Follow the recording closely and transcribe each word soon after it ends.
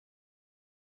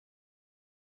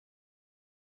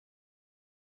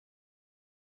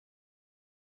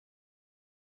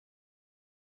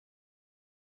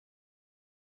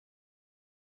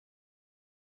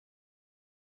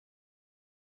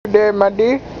There, my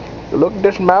dear. Look at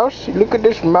this mouse. Look at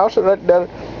this mouse right there.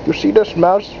 You see this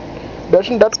mouse?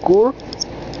 Isn't that cool?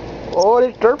 Oh,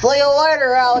 it's turf. See you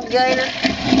later, alligator.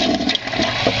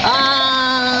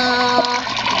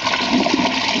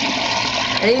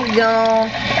 He's gone.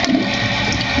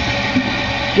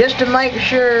 Just to make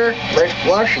sure, let's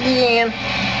flush again.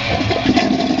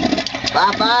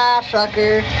 Bye-bye,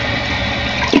 sucker.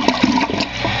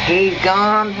 He's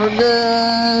gone for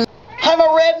good. I'm a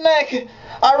redneck.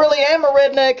 I really am a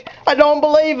redneck. I don't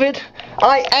believe it.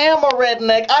 I am a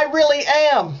redneck. I really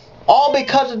am. All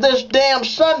because of this damn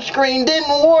sunscreen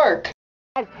didn't work.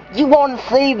 You want to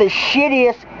see the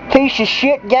shittiest piece of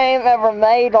shit game ever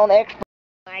made on Xbox?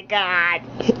 Oh my god,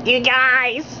 you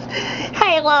guys,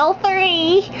 Halo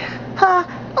 3,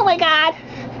 oh my god,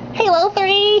 Halo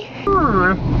 3.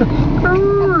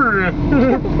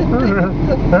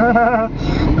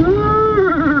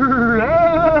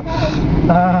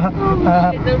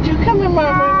 Don't you come in my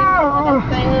room.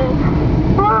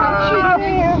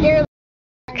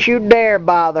 Don't you dare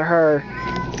bother her.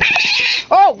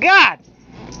 Oh God!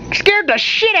 Scared the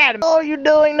shit out of me. What are you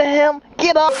doing to him?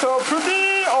 Get up. So pretty,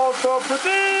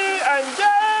 and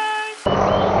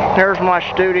yay! There's my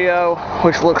studio,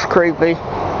 which looks creepy.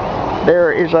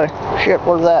 There is a shit.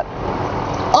 What's that?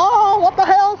 Oh, what the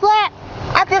hell is that?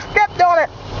 I just stepped on it.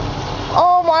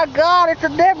 Oh my God, it's a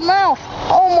dead mouse.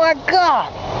 Oh my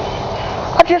God,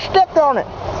 I just stepped on it.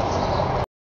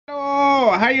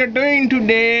 Hello, how you doing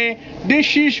today?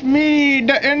 This is me,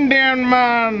 the Indian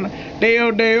man.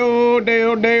 Deo,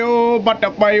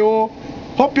 batapayo.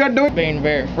 Hope you're doing. Being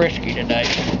very frisky today.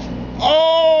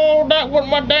 Oh, that was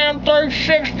my damn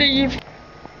 360.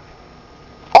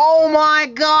 Oh my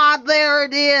God, there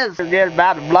it is. It's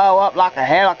about to blow up like a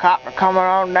helicopter coming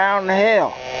on down the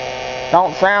hill.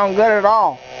 Don't sound good at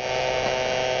all.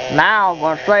 Now I'm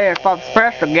going to say if I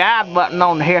press the guide button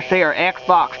on here, see our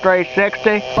Xbox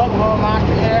 360.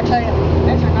 BoogerBoyMeister here, I tell you,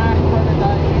 it's a nice weather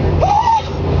day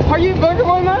here. Are you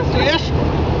BoogerBoyMeister? Yes.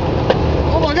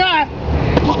 Oh my God.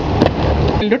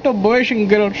 Little boys and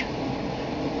girls.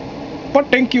 But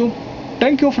thank you.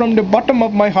 Thank you from the bottom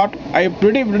of my heart. I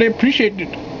really appreciate it.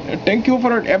 Thank you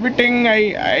for everything.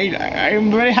 I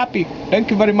am very happy. Thank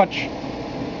you very much.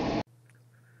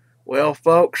 Well,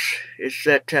 folks, it's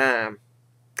that time.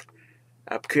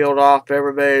 I've killed off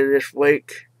everybody this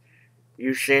week.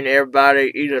 You've seen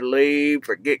everybody either leave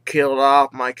or get killed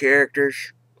off, my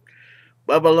characters.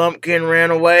 Bubba Lumpkin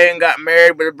ran away and got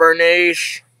married with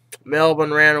Bernice.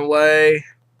 Melvin ran away.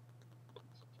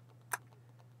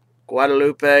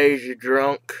 Guadalupe's you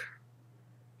drunk,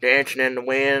 dancing in the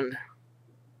wind.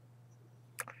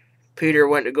 Peter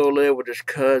went to go live with his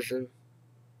cousin.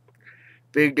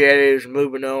 Big Daddy is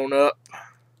moving on up.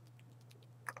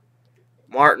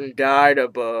 Martin died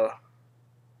of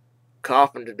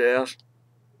coughing to death.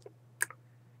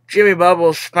 Jimmy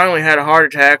Bubbles finally had a heart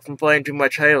attack from playing too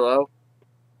much Halo.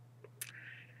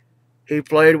 He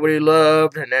played what he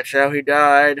loved, and that's how he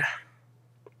died.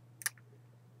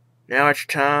 Now it's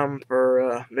time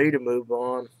for me to move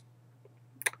on.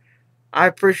 I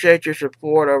appreciate your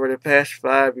support over the past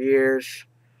 5 years.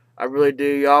 I really do.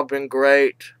 Y'all been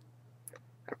great.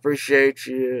 I appreciate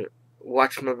you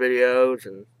watching my videos,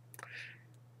 and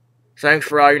thanks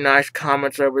for all your nice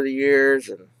comments over the years,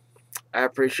 and I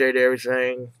appreciate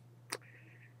everything.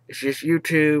 It's just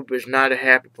YouTube is not a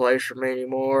happy place for me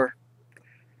anymore.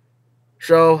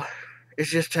 So,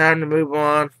 it's just time to move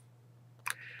on.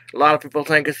 A lot of people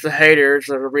think it's the haters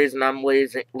that are the reason I'm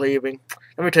leaving.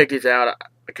 Let me take these out.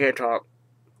 I can't talk.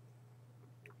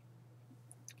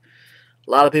 A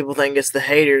lot of people think it's the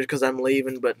haters because I'm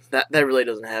leaving, but that really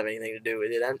doesn't have anything to do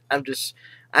with it.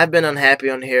 I've been unhappy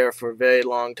on here for a very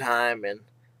long time, and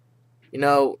you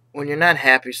know, when you're not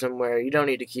happy somewhere, you don't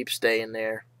need to keep staying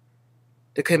there.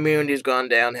 The community's gone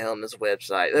downhill on this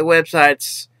website. The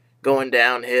website's going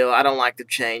downhill. I don't like the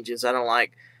changes. I don't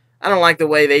like the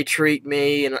way they treat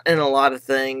me and a lot of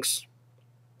things.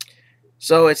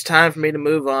 So it's time for me to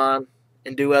move on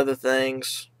and do other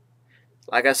things.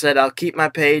 Like I said, I'll keep my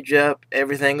page up.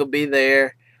 Everything will be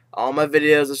there. All my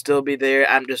videos will still be there.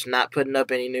 I'm just not putting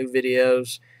up any new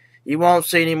videos. You won't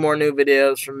see any more new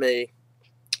videos from me.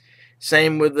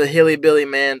 Same with the Hilly Billy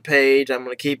Man page. I'm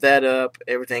going to keep that up.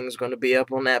 Everything's going to be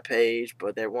up on that page,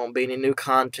 but there won't be any new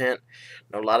content.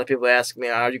 A lot of people ask me,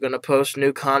 are you going to post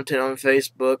new content on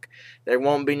Facebook? There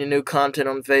won't be any new content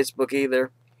on Facebook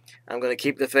either. I'm going to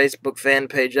keep the Facebook fan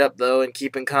page up, though, and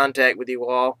keep in contact with you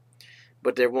all.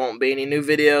 But there won't be any new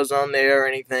videos on there or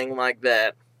anything like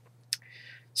that.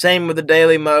 Same with the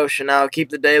Daily Motion. I'll keep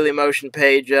the Daily Motion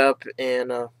page up,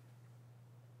 and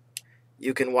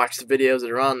you can watch the videos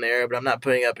that are on there, but I'm not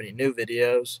putting up any new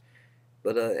videos.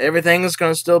 But everything is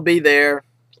going to still be there.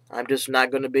 I'm just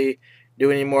not going to be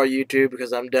doing any more YouTube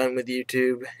because I'm done with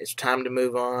YouTube. It's time to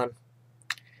move on.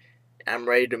 I'm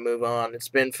ready to move on. It's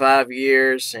been 5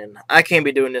 years, and I can't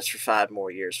be doing this for 5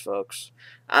 more years, folks.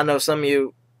 I know some of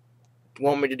you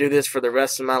want me to do this for the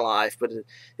rest of my life, but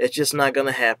it's just not going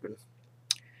to happen.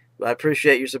 But I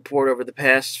appreciate your support over the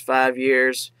past 5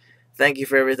 years. Thank you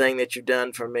for everything that you've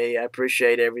done for me. I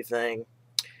appreciate everything.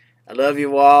 I love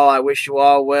you all. I wish you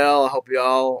all well. I hope you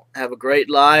all have a great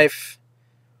life.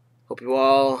 Hope you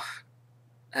all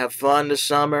have fun this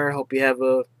summer. Hope you have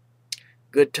a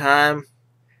good time.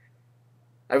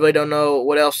 I really don't know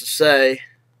what else to say.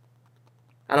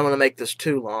 I don't want to make this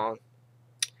too long.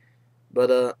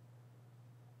 But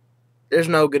there's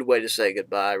no good way to say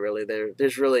goodbye, really.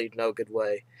 There's really no good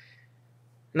way.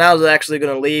 And I was actually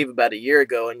going to leave about a year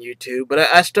ago on YouTube, but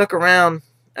I stuck around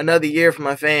another year for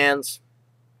my fans,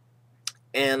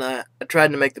 and I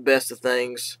tried to make the best of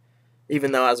things,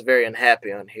 even though I was very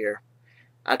unhappy on here.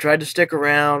 I tried to stick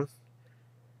around.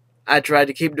 I tried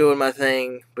to keep doing my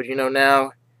thing, but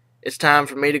now it's time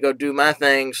for me to go do my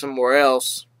thing somewhere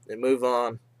else and move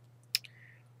on.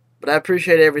 But I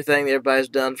appreciate everything that everybody's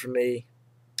done for me.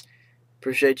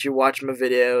 Appreciate you watching my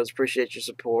videos. Appreciate your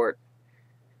support.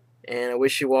 And I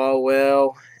wish you all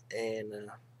well and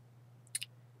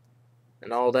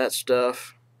all that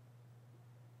stuff.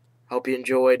 Hope you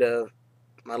enjoyed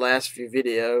my last few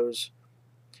videos.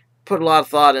 Put a lot of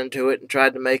thought into it and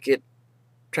tried to make it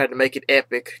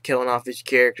epic, killing off these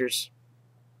characters.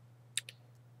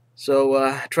 So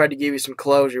I tried to give you some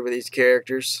closure with these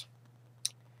characters.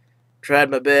 Tried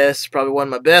my best. Probably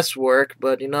wasn't my best work,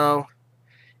 but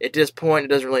at this point it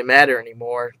doesn't really matter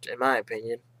anymore, in my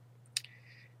opinion.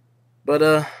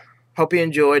 But hope you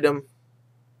enjoyed them.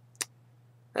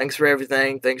 Thanks for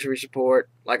everything. Thanks for your support.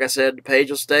 Like I said, the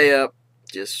page will stay up.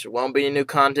 Just won't be any new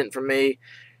content from me.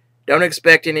 Don't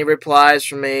expect any replies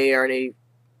from me or any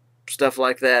stuff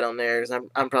like that on there, because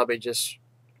I'm probably just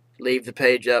leave the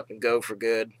page up and go for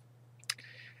good.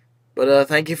 But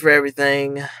thank you for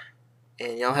everything,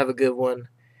 and y'all have a good one.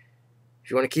 If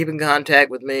you want to keep in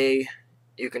contact with me,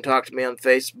 you can talk to me on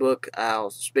Facebook. I'll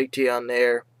speak to you on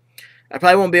there. I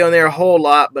probably won't be on there a whole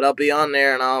lot, but I'll be on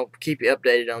there and I'll keep you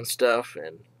updated on stuff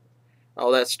and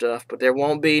all that stuff. But there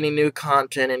won't be any new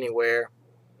content anywhere.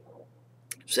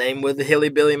 Same with the Hilly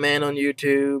Billy Man on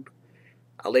YouTube.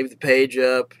 I'll leave the page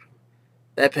up.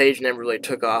 That page never really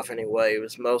took off anyway. It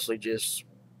was mostly just...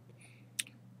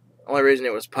 The only reason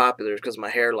it was popular is because of my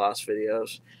hair loss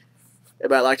videos.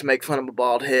 Everybody liked to make fun of my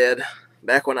bald head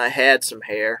back when I had some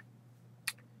hair.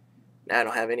 Now I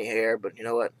don't have any hair, but you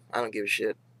know what? I don't give a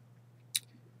shit.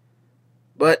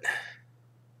 But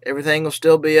everything will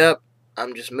still be up.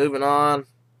 I'm just moving on.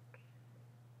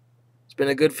 It's been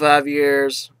a good 5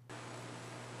 years.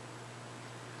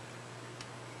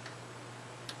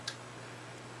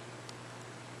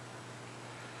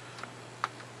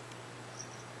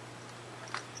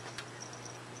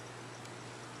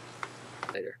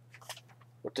 Later.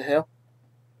 What the hell?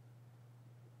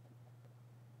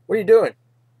 What are you doing?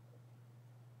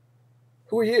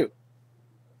 Who are you?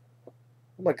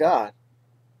 Oh my God.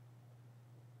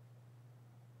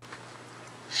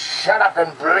 Shut up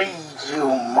and breathe, you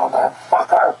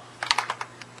motherfucker!